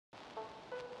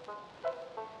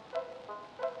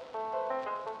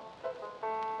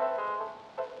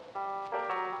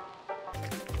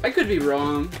I could be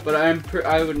wrong, but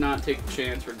I would not take the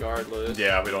chance regardless.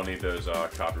 Yeah, we don't need those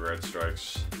copyright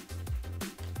strikes.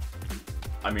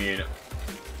 I mean,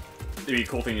 it'd be a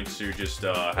cool thing to just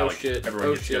have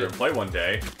everyone get together and play one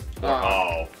day.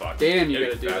 Oh fuck! Damn, you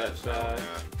gotta do that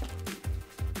fast.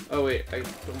 Oh wait, I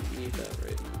don't need that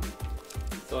right now.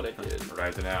 Thought I did.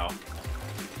 Right now.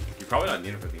 You probably not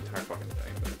need it for the entire fucking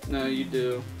thing, but... No, you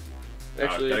do.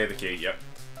 Actually, gotta get the key. Yep.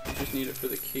 You just need it for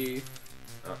the key.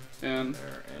 And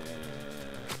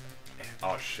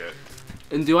oh shit.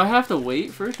 And do I have to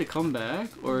wait for it to come back,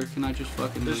 or can I just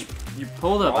fucking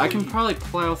hold up? I can probably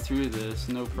plow through this,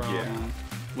 no problem,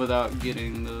 without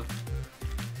getting the.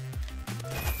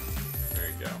 There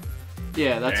you go.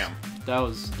 Yeah, that's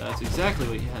exactly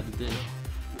what you had to do.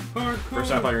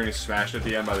 First, I thought you were gonna smash it at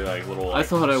the end by the like little. Like, I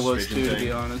thought I was too, to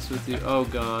be honest with you. Oh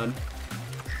god.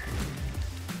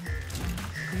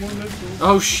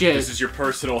 Oh shit. This is your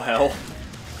personal hell.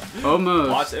 Almost.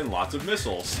 Lots and lots of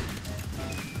missiles.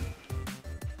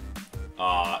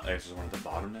 This is one at the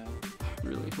bottom now. I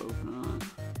really hope not.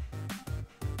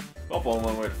 Well, only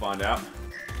one way to find out.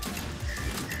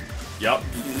 Yup.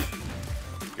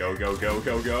 Go, go, go,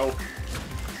 go, go.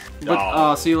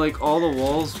 But, see, like, all the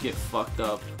walls get fucked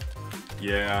up.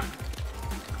 Yeah.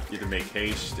 You have to make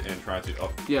haste and try to...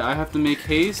 Oh. Yeah, I have to make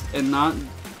haste and not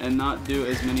do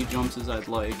as many jumps as I'd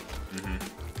like.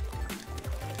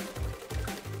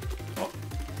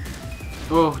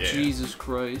 Oh, yeah. Jesus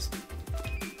Christ.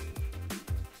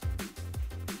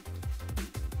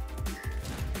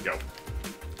 Go.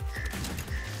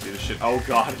 Do this shit. Oh,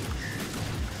 God.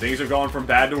 Things are going from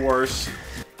bad to worse.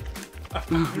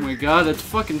 Oh my god, that's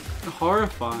fucking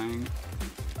horrifying.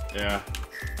 Yeah.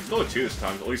 It's only 2 this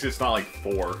time. At least it's not like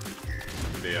 4.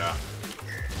 Yeah.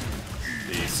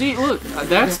 See, look,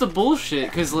 that's the bullshit,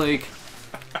 because, like,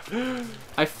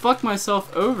 I fuck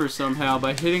myself over somehow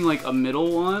by hitting, like, a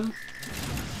middle one,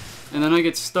 and then I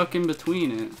get stuck in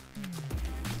between it.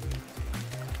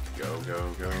 Go,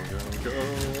 go, go, go, go.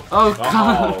 Oh,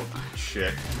 God. Oh,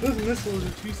 shit. Those missiles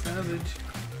are too savage.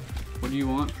 What do you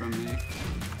want from me?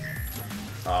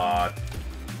 Oh,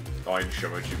 I can show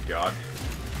what you've got.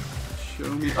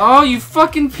 Show me. Oh, you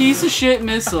fucking piece of shit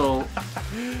missile!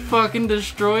 Fucking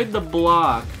destroyed the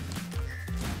block.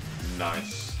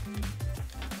 Nice.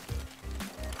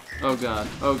 Oh god.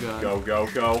 Oh god. Go, go,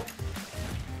 go.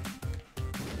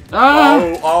 Ah!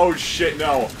 Oh shit,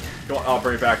 no. Go on, I'll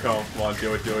bring it back home. Come on,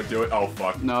 do it, do it, do it. Oh,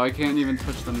 fuck. No, I can't even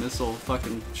touch the missile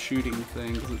fucking shooting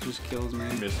thing because it just kills me.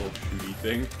 Missile shooty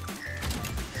thing.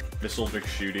 Missile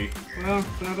McShooty. Well,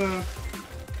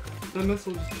 that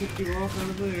missile just took you off out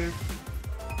of there.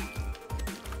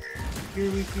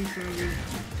 Here we see something.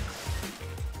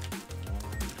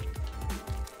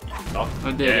 Oh,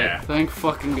 I did it. Thank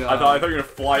fucking god. I thought you were gonna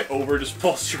fly over, just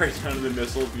fall straight down to the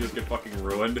missiles, and just get fucking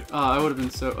ruined. Oh, I would have been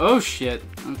so. Oh shit.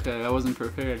 Okay, I wasn't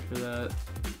prepared for that.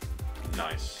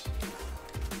 Nice.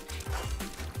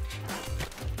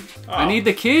 Oh. I need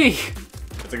the key.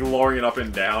 It's like lowering it up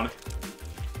and down.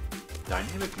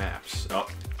 Dynamic maps. Oh.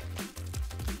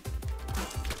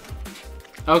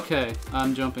 Okay,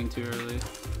 I'm jumping too early.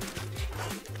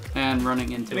 And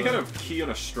running into Any kind of key on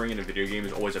a string in a video game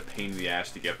is always a pain in the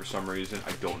ass to get for some reason.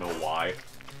 I don't know why.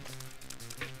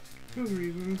 Good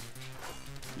reasons.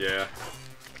 Yeah.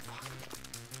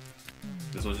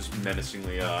 This was just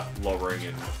menacingly lowering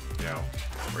and, you know,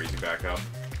 raising back up.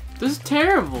 This is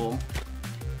terrible.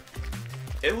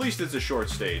 At least it's a short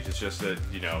stage. It's just that,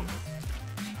 you know,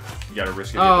 you gotta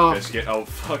risk it to get the biscuit. Oh,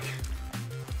 fuck.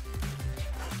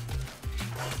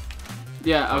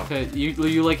 Yeah, okay.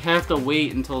 You like have to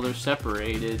wait until they're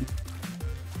separated.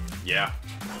 Yeah.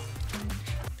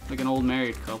 Like an old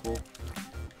married couple.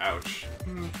 Ouch.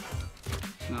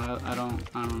 No, I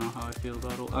don't know how I feel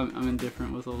about old. I'm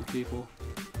indifferent with old people.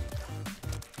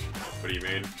 What do you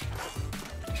mean?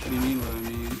 What do you mean what I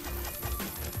mean?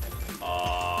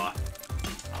 I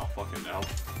don't fucking know.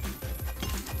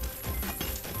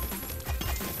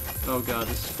 Oh god,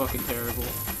 this is fucking terrible.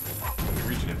 You're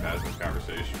reaching an impasse in this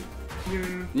conversation.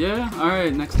 Yeah. Yeah?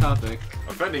 Alright, next topic.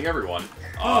 Offending everyone.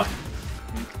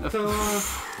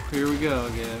 Here we go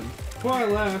again. Before I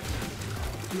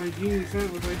left, my genius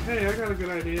aunt was like, hey, I got a good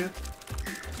idea.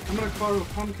 I'm gonna carve a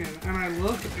pumpkin. And I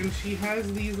look, and she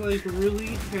has these, like,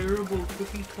 really terrible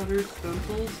cookie cutter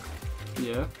stencils.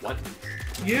 Yeah? What?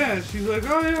 Yeah, she's like,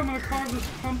 oh yeah, I'm gonna carve this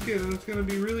pumpkin, and it's gonna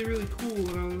be really, really cool.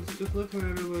 And I was just looking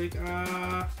at her like,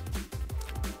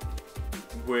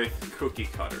 With cookie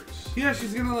cutters. Yeah,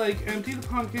 she's gonna, like, empty the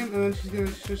pumpkin, and then she's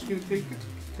just gonna take the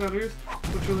cookie cutters,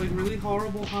 which are, like, really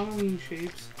horrible Halloween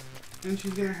shapes, and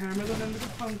she's gonna hammer them into the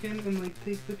pumpkin and like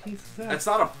take the pieces out. That's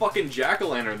not a fucking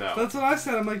jack-o'-lantern though. That's what I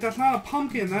said. I'm like, that's not a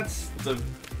pumpkin. That's It's a.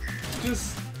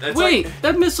 just. That's Wait, like,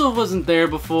 that missile wasn't there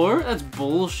before. That's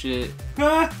bullshit.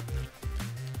 Ah!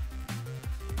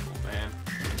 oh man.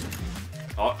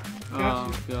 Oh.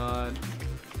 Oh god.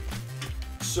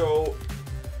 So.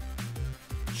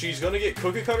 She's gonna get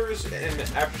cookie cutters, and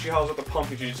after she hauls out the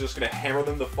pumpkin, she's just gonna hammer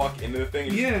them the fuck into the thing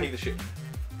and Yeah. just take the shit.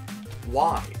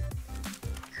 Why?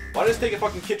 Why just take a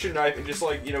fucking kitchen knife and just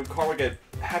like, you know, carve like a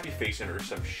happy face in it or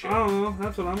some shit? I don't know.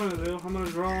 That's what I'm gonna do. I'm gonna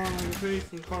draw on like a face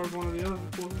and carve one of the other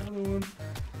one.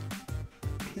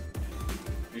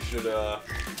 You should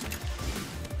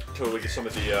totally get some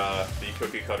of the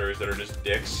cookie cutters that are just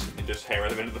dicks and just hammer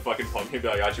them into the fucking pumpkin. Be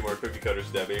like, I got you more cookie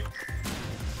cutters, Debbie.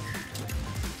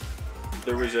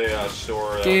 There was a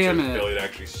store that was in Philly that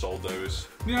actually sold those.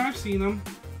 Yeah, I've seen them.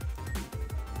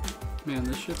 Man,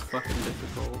 this shit's fucking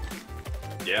difficult.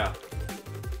 Yeah.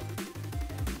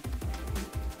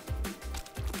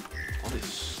 All this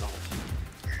salt.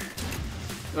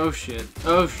 Oh shit.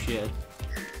 Oh shit.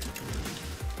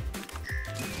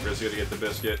 Chris, you gotta get the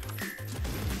biscuit.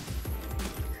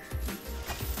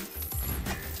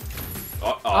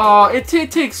 Oh, it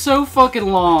takes so fucking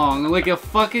long, like a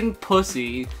fucking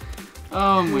pussy.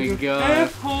 Oh my god.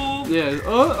 Asshole. Yeah.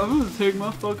 Oh, I'm gonna take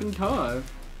my fucking time.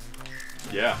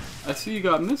 Yeah. I see you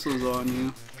got missiles on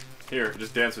you. Here,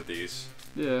 just dance with these.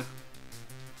 Yeah.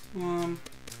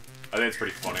 I think it's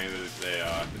pretty funny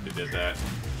that they did that.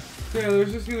 Yeah,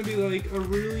 there's just gonna be like a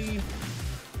really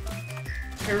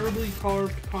terribly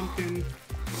carved pumpkin.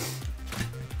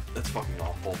 That's fucking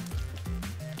awful.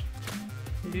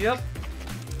 Yep.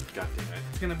 God damn it.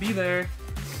 It's gonna be there.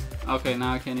 Okay,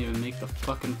 now I can't even make the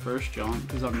fucking first jump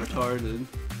because I'm retarded.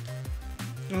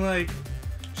 And like,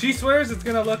 she swears it's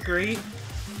gonna look great,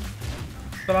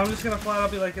 but I'm just gonna flat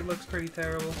out be like, it looks pretty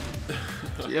terrible.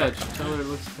 Yeah, just tell her it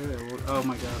looks terrible. Oh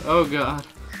my god. Oh god.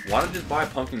 Why not just buy a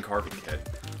pumpkin carving kit?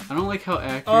 I don't like how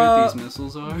accurate these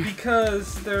missiles are.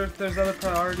 Because there's other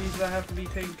priorities that have to be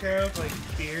taken care of, like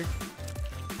beer.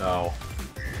 No.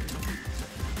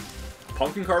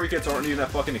 Pumpkin carving kits aren't even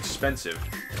that fucking expensive.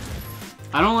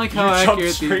 I don't like how You jump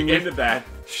accurate straight these into that.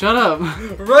 Shut up.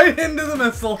 Right into the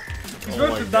missile. You're Oh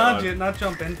supposed my to dodge God. it, not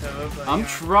jump into it. But, I'm yeah.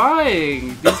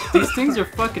 trying. These things are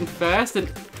fucking fast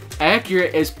and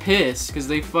accurate as piss because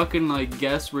they fucking like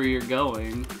guess where you're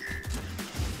going.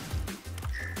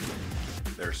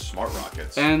 They're smart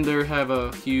rockets. And they have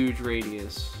a huge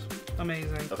radius.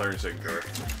 Amazing. I thought you were saying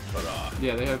girth, but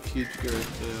Yeah, they have huge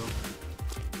girth too.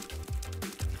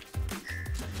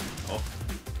 oh.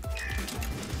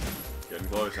 Getting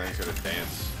close, I think it's gonna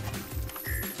dance.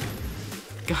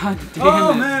 God damn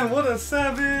Oh it. man, what a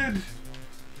savage!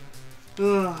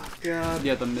 Oh god.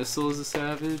 Yeah, the missile is a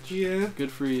savage. Yeah.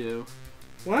 Good for you.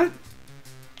 What?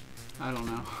 I don't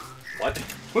know. What?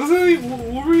 What is that?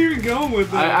 Where were you even going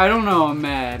with that? I don't know. I'm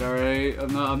mad. All right.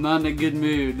 I'm not in a good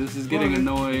mood. This is getting Why?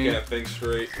 annoying. You can't think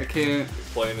straight. I can't. Been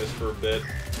playing this for a bit.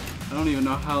 I don't even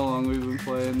know how long we've been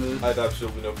playing this. I have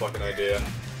absolutely no fucking idea.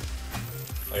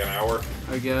 Like an hour?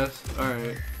 I guess.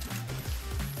 Alright.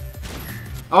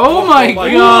 Oh my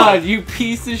my god, God. you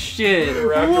piece of shit!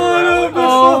 Wrapped What around like a- this.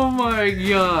 Oh my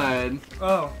god.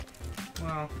 Oh.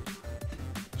 Wow.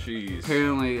 Jeez.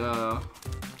 Apparently,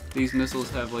 these missiles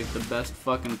have like the best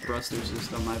fucking thruster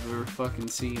system I've ever fucking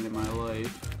seen in my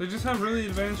life. They just have really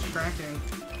advanced tracking.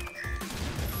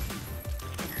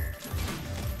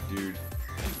 Dude,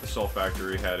 the Soul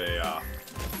Factory had a,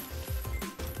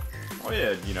 oh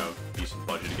yeah, you know, decent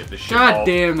budget to get this shit God all.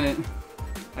 damn it.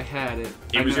 I had it.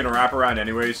 It was know. gonna wrap around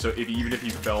anyway, so even if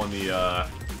you fell in the,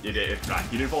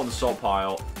 if you didn't fall in the salt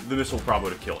pile, the missile probably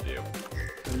would have killed you.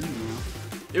 How do you know?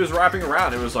 It was wrapping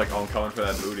around. It was like, oh, I'm coming for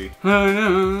that booty. I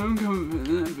know, I'm coming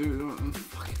for that, dude.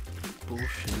 Fucking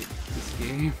bullshit, this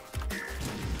game.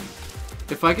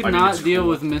 If I could I mean, not it's deal cool.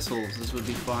 with missiles, this would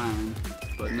be fine.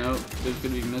 But no, there's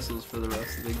gonna be missiles for the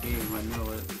rest of the game, I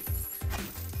know it.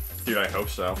 Dude, I hope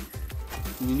so.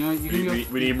 You know, you can go...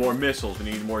 We need more missiles. We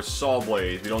need more saw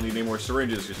blades. We don't need any more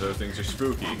syringes because those things are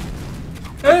spooky.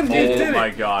 And he Oh did my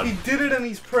it! God. He did it and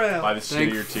he's proud. By the skin Thank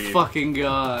of your teeth. fucking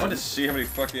I want to god. see how many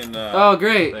fucking. Oh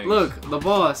great, things. look, the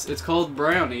boss, it's called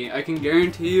Brownie. I can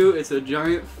guarantee you it's a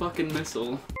giant fucking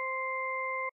missile.